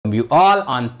you all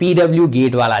on PW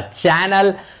GateWala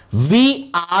channel.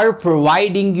 We are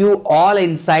providing you all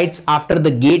insights after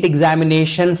the GATE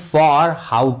examination for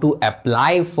how to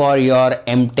apply for your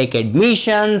MTech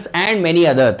admissions and many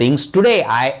other things. Today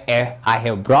I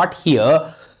have brought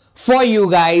here for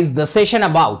you guys the session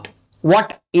about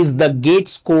what is the GATE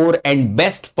score and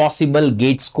best possible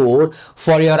GATE score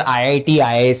for your IIT,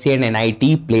 IISc and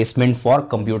NIT placement for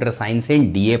computer science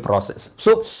and DA process.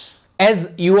 So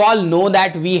as you all know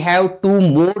that we have two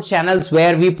more channels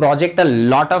where we project a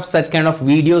lot of such kind of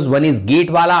videos. One is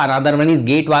GateWala, another one is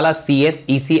GateWala CS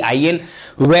ECIN,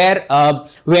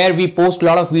 where we post a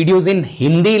lot of videos in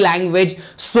Hindi language.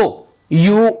 So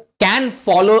you can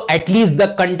follow at least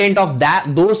the content of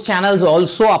those channels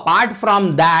also. Apart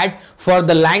from that, for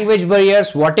the language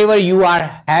barriers, whatever you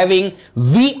are having,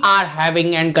 we are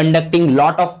having and conducting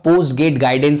lot of post-GATE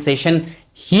guidance session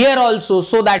here also,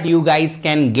 so that you guys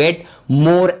can get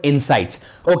more insights.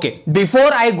 Okay,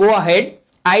 before I go ahead,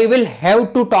 I will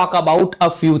have to talk about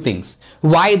a few things.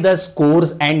 Why the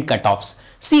scores and cutoffs?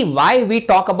 See, why we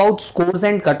talk about scores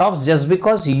and cutoffs? Just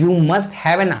because you must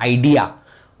have an idea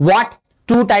what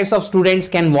two types of students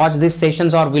can watch these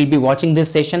sessions or will be watching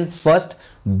this session. First,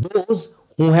 those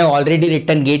who have already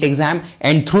written GATE exam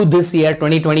and through this year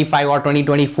 2025 or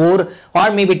 2024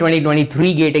 or maybe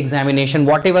 2023 GATE examination,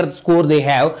 whatever score they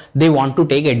have, they want to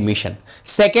take admission.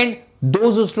 Second,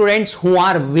 those students who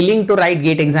are willing to write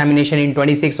GATE examination in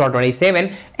 26 or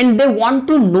 27 and they want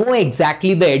to know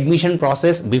exactly the admission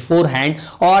process beforehand,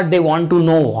 or they want to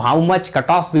know how much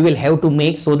cutoff we will have to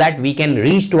make so that we can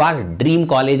reach to our dream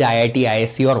college, IIT,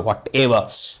 IISc or whatever.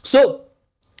 So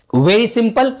very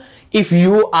simple. If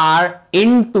you are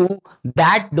into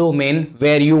that domain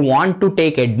where you want to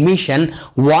take admission,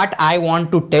 what I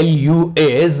want to tell you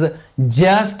is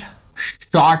just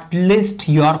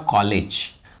shortlist your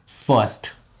college.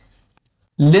 First,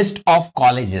 list of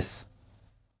colleges.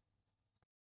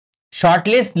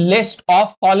 Shortlist list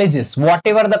of colleges,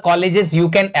 whatever the colleges you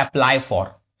can apply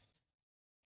for.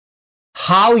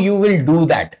 How you will do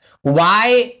that?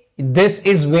 Why this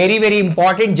is very, very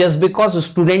important? Just because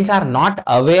students are not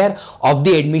aware of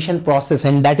the admission process,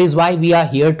 and that is why we are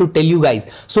here to tell you guys.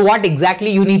 So what exactly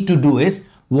you need to do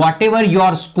is, whatever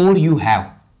your score you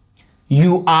have,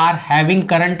 you are having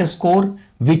current score,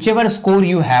 whichever score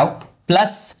you have,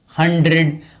 plus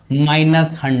 100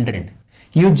 minus 100.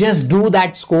 You just do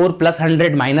that score plus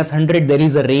 100 minus 100. There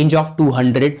is a range of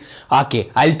 200. Okay,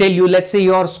 I'll tell you, let's say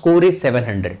your score is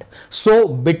 700. So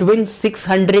between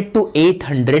 600 to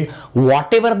 800,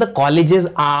 whatever the colleges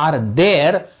are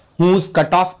there whose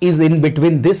cutoff is in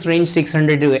between this range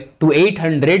 600 to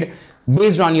 800,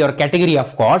 based on your category,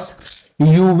 of course,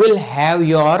 you will have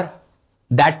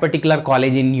that particular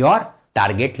college in your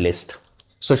target list.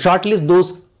 So shortlist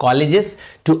those colleges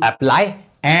to apply,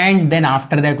 and then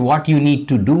after that what you need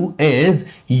to do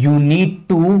is you need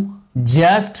to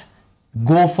just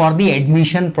go for the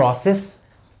admission process.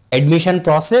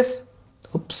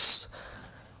 Oops.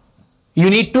 You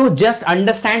need to just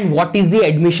understand what is the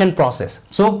admission process.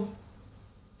 So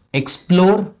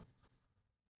explore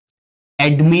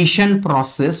admission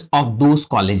process of those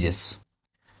colleges.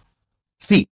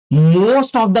 See,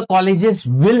 most of the colleges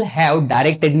will have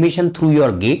direct admission through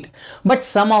your GATE, but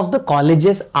some of the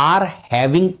colleges are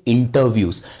having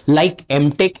interviews like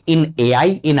MTech in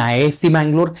AI in IISc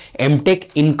Bangalore,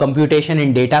 MTech in Computation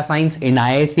and Data Science in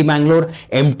IISc Bangalore,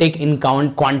 MTech in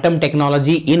Quantum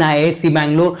Technology in IISc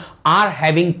Bangalore are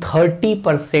having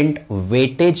 30%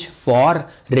 weightage for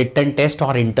written test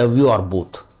or interview or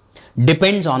both.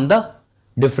 Depends on the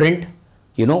different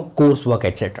coursework,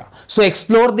 etc. So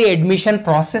explore the admission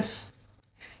process.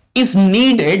 If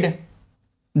needed,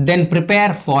 then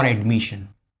prepare for admission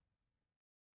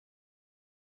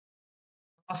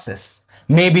process,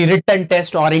 maybe written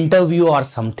test or interview or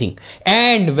something.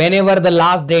 And whenever the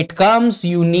last date comes,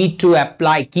 you need to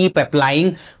keep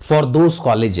applying for those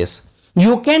colleges.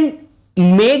 You can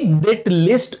make that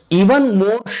list even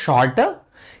more shorter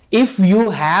if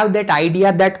you have that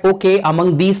idea that, okay,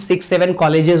 among these 6-7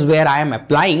 colleges where I am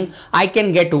applying, I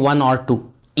can get 1 or 2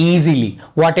 easily,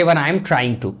 whatever I am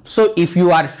trying to. So if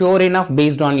you are sure enough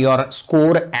based on your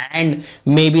score and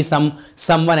maybe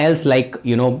someone else, like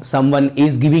someone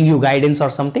is giving you guidance or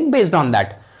something based on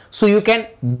that, so you can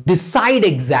decide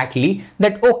exactly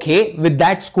that, okay, with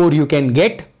that score you can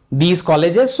get these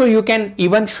colleges, so you can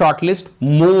even shortlist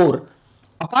more.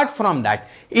 Apart from that,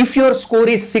 if your score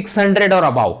is 600 or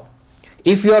above,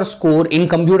 if your score in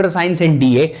computer science and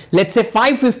DA, let's say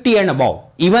 550 and above,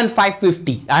 even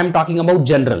 550, I am talking about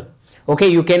general. Okay,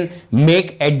 you can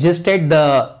make adjusted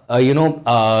the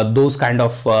those kind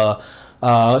of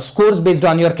scores based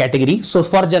on your category. So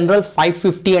for general,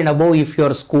 550 and above if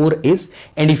your score is,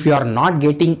 and if you are not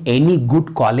getting any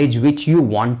good college which you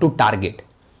want to target,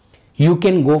 you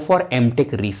can go for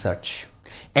MTech research.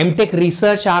 MTech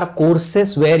research are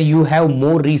courses where you have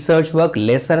more research work,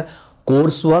 lesser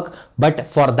coursework, but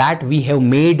for that we have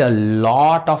made a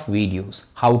lot of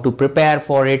videos how to prepare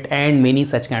for it, and many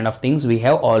such kind of things we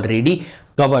have already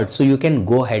covered. So you can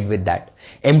go ahead with that.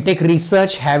 MTech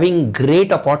research having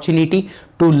great opportunity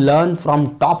to learn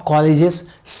from top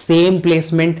colleges, same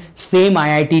placement, same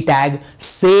IIT tag,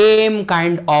 same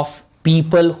kind of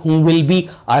people who will be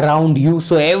around you.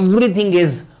 So everything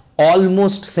is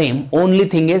almost same. Only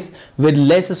thing is with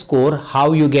less score,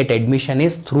 how you get admission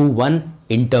is through one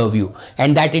interview,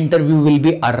 and that interview will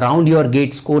be around your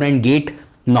GATE score and GATE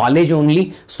knowledge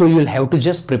only. So you'll have to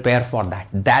just prepare for that.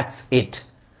 That's it.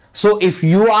 So if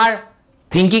you are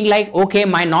thinking like, okay,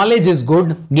 my knowledge is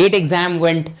good, GATE exam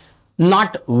went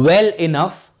not well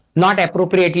enough, not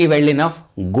appropriately well enough,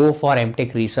 go for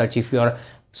MTech research if your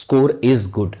score is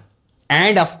good.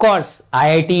 And of course,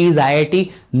 IIT is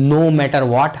IIT. No matter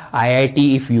what,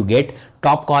 IIT, if you get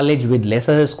top college with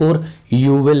lesser score,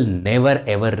 you will never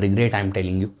ever regret, I'm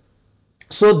telling you.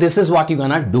 So this is what you're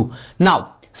gonna do.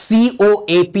 Now,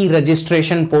 COAP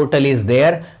registration portal is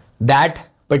there. That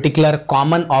particular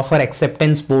common offer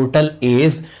acceptance portal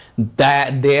is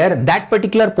that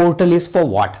particular portal is for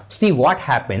what? See what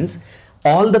happens.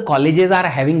 All the colleges are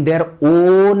having their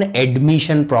own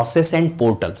admission process and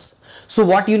portals. So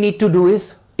what you need to do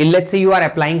is, let's say you are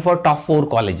applying for top 4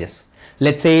 colleges.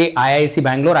 Let's say IISc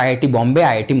Bangalore, IIT Bombay,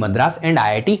 IIT Madras and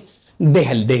IIT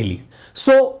Delhi.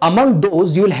 So among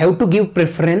those, you will have to give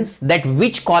preference that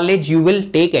which college you will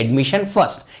take admission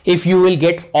first. If you will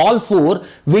get all 4,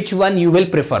 which one you will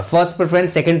prefer? First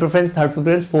preference, second preference, third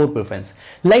preference, fourth preference.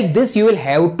 Like this you will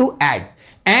have to add.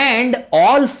 And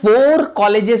all 4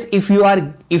 colleges if you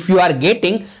are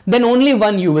getting, then only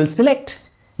one you will select.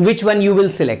 Which one you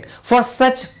will select? For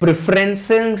such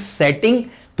preferences setting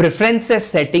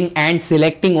and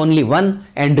selecting only one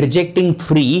and rejecting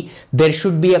 3, there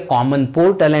should be a common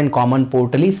portal, and common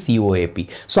portal is COAP.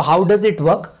 So how does it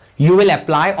work? You will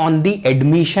apply on the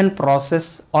admission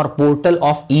process or portal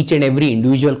of each and every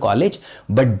individual college,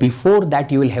 but before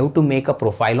that you will have to make a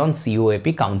profile on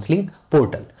COAP counseling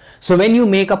portal. So when you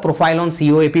make a profile on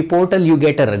COAP portal, you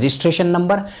get a registration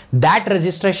number. That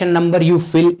registration number you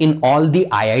fill in all the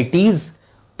IITs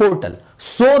portal.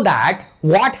 So that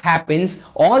what happens,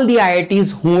 all the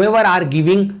IITs, whoever are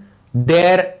giving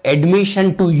their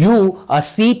admission to you, a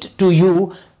seat to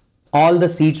you, all the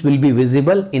seats will be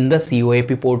visible in the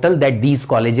COAP portal that these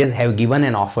colleges have given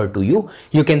an offer to you.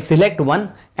 You can select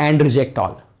one and reject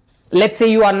all. Let's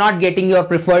say you are not getting your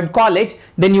preferred college,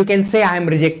 then you can say I am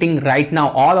rejecting right now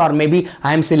all, or maybe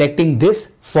I am selecting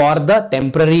this for the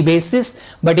temporary basis,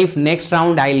 but if next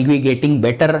round I will be getting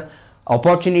better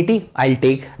opportunity, I'll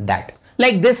take that.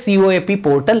 Like this COAP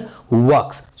portal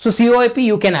works. So COAP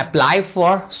you can apply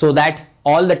for, so that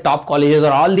all the top colleges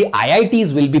or all the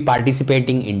IITs will be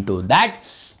participating into that.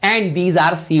 And these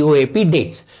are COAP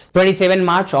dates. 27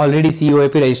 March already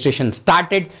COAP registration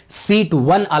started. Seat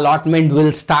 1 allotment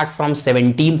will start from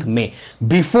 17th May.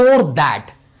 Before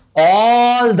that,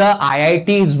 all the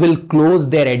IITs will close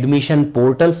their admission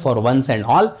portal for once and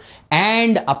all.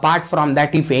 And apart from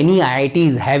that, if any IIT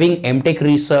is having MTech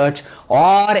research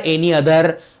or any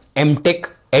other MTech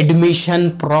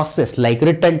admission process like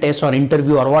written test or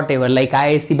interview or whatever, like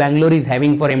IISc Bangalore is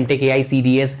having for MTech AI,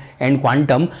 CDS and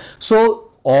Quantum, so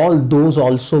all those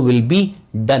also will be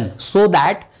done, so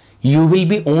that you will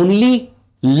be only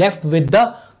left with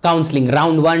the counseling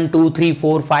round 1, 2, 3,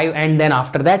 4, 5, and then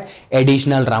after that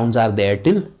additional rounds are there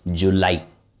till July.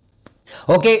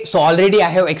 Okay, so already I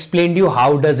have explained you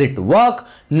how does it work.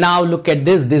 Now look at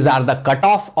this. These are the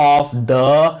cutoff of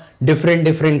the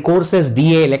different courses,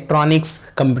 DA,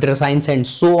 electronics, computer science and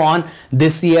so on.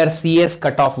 This year CS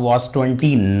cutoff was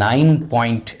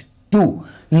 29.2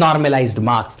 normalized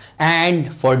marks,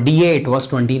 and for DA it was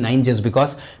 29, just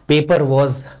because paper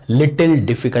was little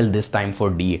difficult this time for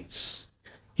DA.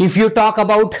 If you talk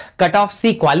about cutoff,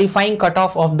 see, qualifying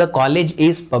cutoff of the college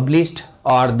is published,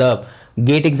 or the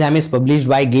GATE exam is published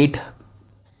by GATE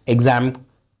exam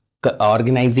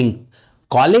organizing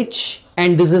college,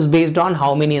 and this is based on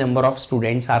how many number of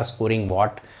students are scoring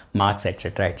what marks,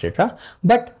 etc, etc.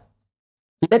 But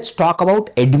let's talk about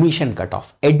admission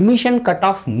cutoff. Admission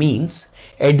cutoff means,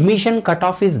 admission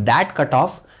cutoff is that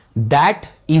cutoff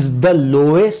that is the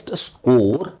lowest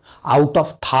score out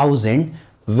of 1000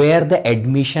 where the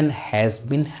admission has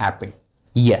been happened.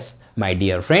 Yes, my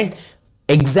dear friend,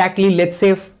 exactly, let's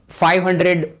say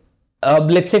 500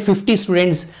 let's say 50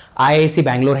 students IISc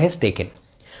Bangalore has taken.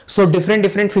 So different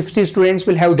 50 students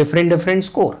will have different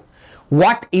score.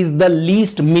 What is the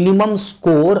least minimum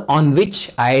score on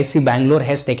which IISc Bangalore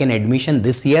has taken admission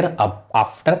this year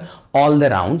after all the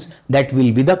rounds? That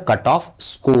will be the cutoff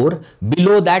score.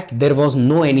 Below that, there was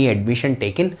no any admission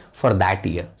taken for that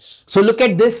year. So look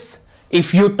at this.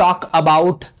 If you talk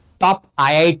about top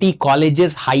IIT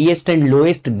colleges highest and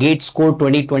lowest GATE score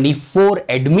 2024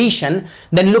 admission,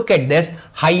 then look at this.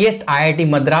 Highest IIT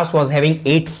Madras was having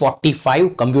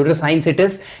 845, computer science it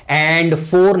is, and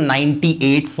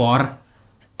 498 for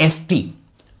ST.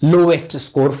 Lowest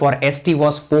score for ST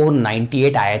was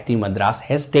 498 IIT Madras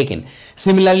has taken.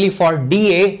 Similarly for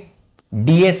DA,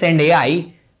 DS and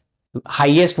AI,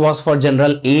 highest was for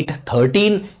general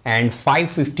 813 and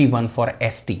 551 for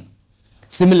ST.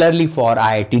 Similarly for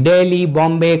IIT Delhi,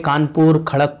 Bombay, Kanpur,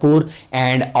 Kharagpur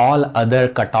and all other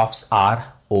cutoffs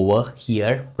are over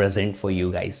here present for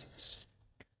you guys.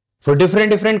 For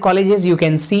different colleges you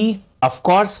can see, of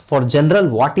course, for general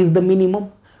what is the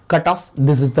minimum cutoff?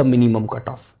 This is the minimum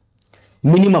cutoff.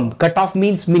 Minimum cutoff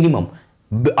means minimum.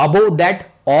 Above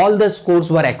that all the scores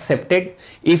were accepted.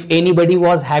 If anybody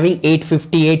was having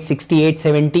 850, 860,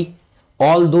 870,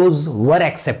 all those were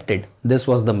accepted. This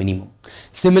was the minimum.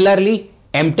 Similarly,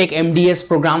 MTech MDS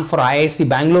program for IISc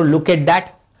Bangalore, look at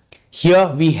that.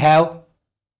 Here we have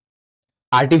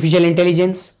Artificial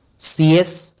Intelligence,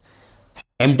 CS,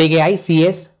 MTech AI,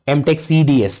 CS, MTech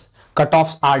CDS.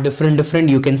 Cutoffs are different.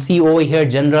 You can see over here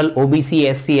general,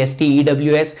 OBC, SC, ST,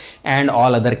 EWS and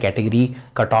all other category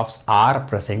cutoffs are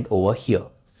present over here.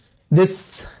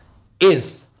 This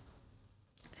is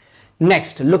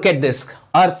next. Look at this.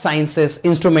 Earth sciences,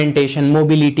 instrumentation,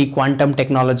 mobility, quantum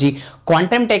technology.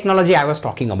 Quantum technology I was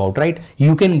talking about, right?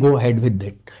 You can go ahead with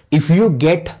it. If you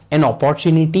get an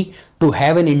opportunity to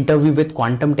have an interview with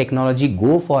quantum technology,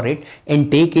 go for it and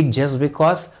take it, just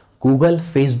because Google,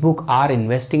 Facebook are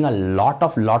investing a lot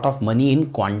of money in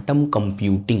quantum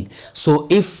computing. So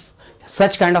if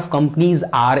such kind of companies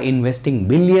are investing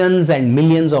billions and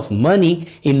millions of money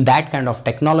in that kind of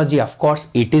technology, of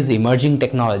course it is emerging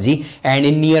technology and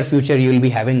in near future you will be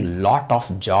having lot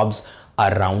of jobs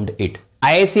around it.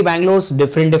 IISc Bangalore's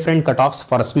different cutoffs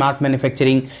for smart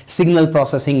manufacturing, signal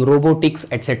processing,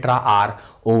 robotics, etc. are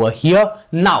over here.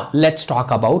 Now let's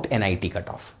talk about NIT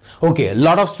cutoff. Okay, a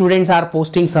lot of students are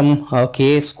posting some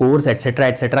scores,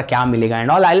 etc. kya milega and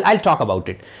all. I'll talk about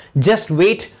it. Just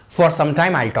wait for some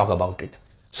time, I'll talk about it.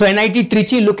 So NIT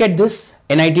Trichy, look at this.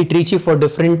 NIT Trichy for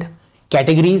different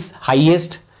categories.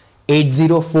 Highest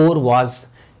 804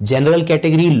 was general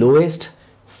category, lowest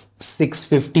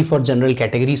 650 for general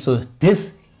category. So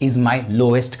this is my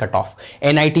lowest cutoff.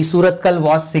 NIT Surathkal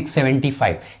was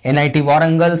 675. NIT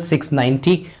Warangal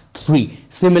 693.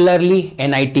 Similarly,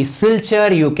 NIT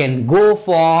Silchar you can go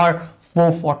for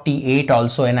 448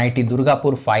 also. NIT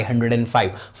Durgapur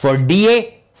 505. For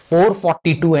DA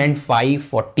 442 and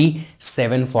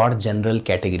 547 for general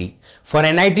category. For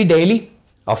NIT Delhi,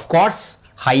 of course,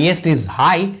 highest is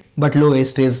high but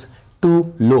lowest is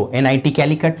too low. NIT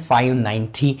Calicut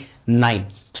 599.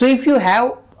 So if you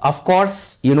have, of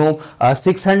course,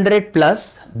 600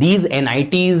 plus these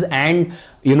NITs and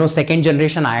second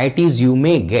generation IITs you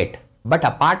may get. But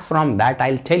apart from that,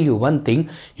 I'll tell you one thing,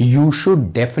 you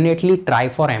should definitely try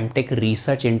for MTech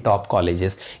research in top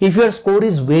colleges. If your score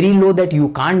is very low that you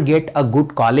can't get a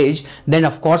good college, then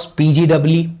of course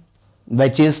PGW,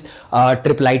 which is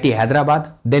IIIT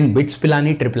Hyderabad, then BITS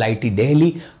Pilani, IIIT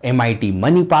Delhi, MIT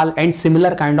Manipal and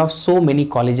similar kind of so many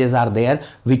colleges are there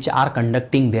which are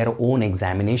conducting their own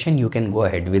examination. You can go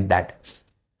ahead with that.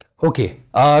 Okay,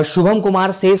 Shubham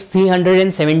Kumar says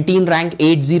 317 rank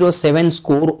 807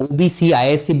 score OBC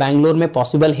IISc Bangalore में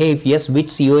possible है? If yes, which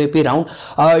COAP round?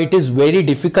 It is very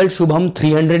difficult, Shubham.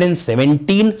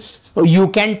 317 you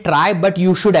can try, but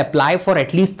you should apply for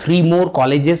at least 3 more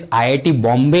colleges, IIT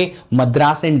Bombay,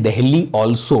 Madras and Delhi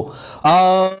also.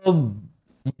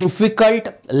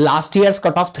 Difficult. Last year's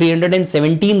cutoff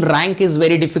 317 rank is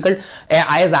very difficult,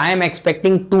 as I am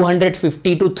expecting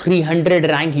 250 to 300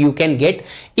 rank you can get.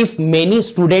 If many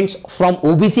students from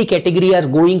OBC category are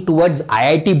going towards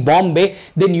IIT Bombay,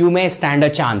 then you may stand a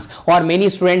chance, or many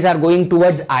students are going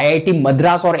towards IIT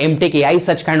Madras or MTech AI,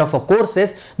 such kind of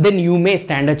courses, then you may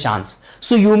stand a chance.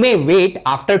 So you may wait.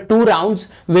 After 2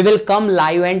 rounds we will come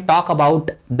live and talk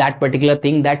about that particular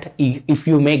thing, that if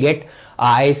you may get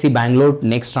IISc Bangalore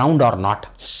next round or not.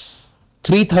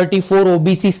 334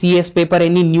 OBC CS paper,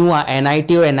 any new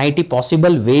NIT or NIT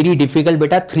possible? Very difficult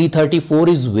beta. 334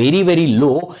 is very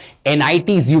low.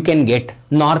 NITs you can get,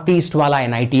 northeast wala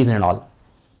NITs and all.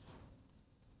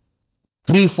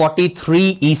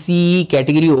 343 ECE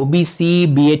category OBC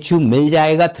BHU मिल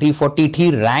जाएगा.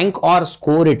 343 rank और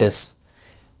score it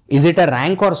is it a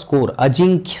rank or score?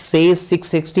 Ajinkya says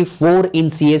 664 in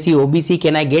CSE OBC.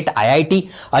 Can I get IIT?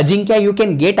 Ajinkya, you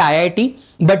can get IIT,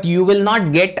 but you will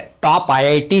not get top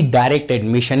IIT direct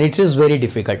admission. It is very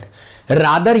difficult.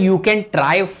 Rather, you can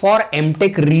try for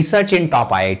MTech research in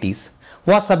top IITs.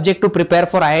 Was subject to prepare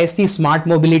for IISc Smart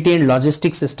Mobility and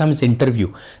Logistics Systems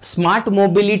interview. Smart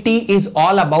Mobility is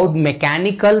all about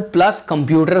mechanical plus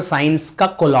computer science ka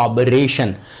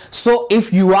collaboration. So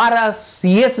if you are a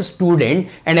CS student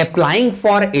and applying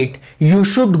for it, you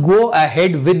should go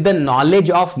ahead with the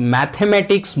knowledge of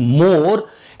mathematics more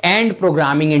and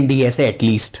programming in DSA at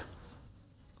least.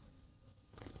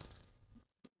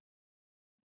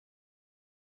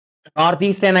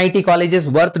 Northeast NIT colleges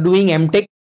worth doing MTech.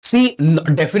 See,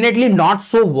 definitely not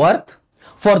so worth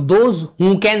for those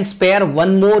who can spare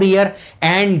one more year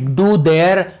and do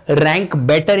their rank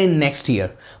better in next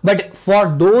year. But for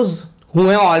those who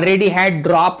have already had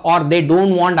drop or they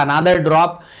don't want another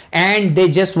drop and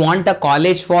they just want a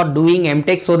college for doing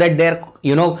MTech so that their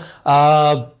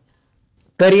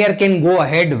career can go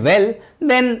ahead well,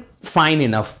 then fine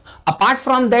enough. Apart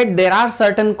from that, there are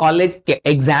certain college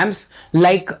exams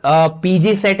like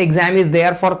PG set exam is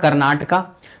there for Karnataka,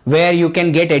 where you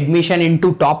can get admission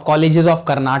into top colleges of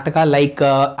Karnataka like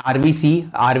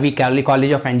RV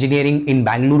College of Engineering in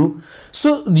Bangalore.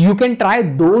 So you can try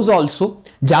those also.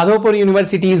 Jadavpur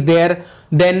University is there,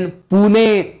 then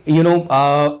Pune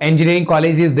engineering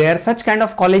college is there. Such kind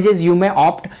of colleges you may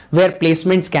opt where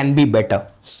placements can be better.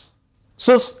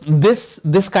 So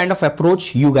this kind of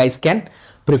approach you guys can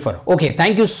prefer. Okay,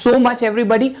 thank you so much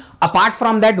everybody. Apart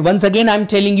from that, once again I'm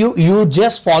telling you, you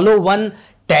just follow one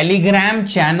Telegram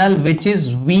channel which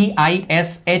is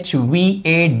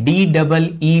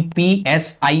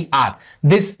VISHVADEEPSIR.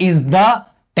 This is the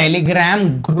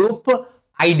Telegram group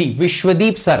ID.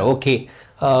 Vishwadeep sir. Okay,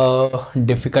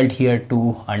 difficult here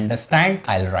to understand.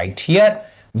 I'll write here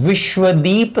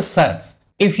Vishwadeep sir.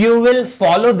 If you will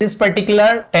follow this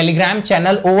particular Telegram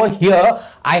channel over here,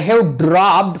 I have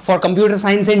dropped for computer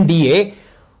science and DA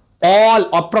all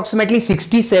approximately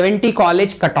 60-70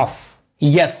 college cutoff.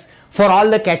 Yes, for all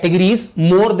the categories,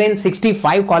 more than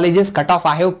 65 colleges cutoff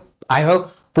I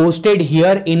have posted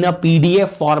here in a PDF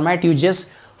format. You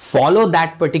just follow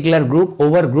that particular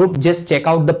group. Just check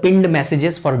out the pinned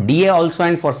messages for DA also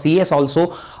and for CS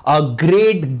also. A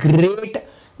great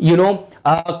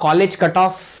college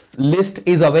cutoff list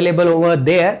is available over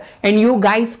there, and you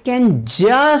guys can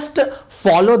just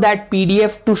follow that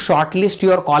PDF to shortlist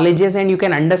your colleges, and you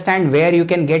can understand where you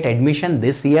can get admission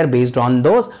this year based on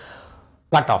those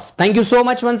cutoff. Thank you so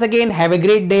much once again. Have a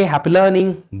great day. Happy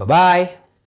learning. Bye bye.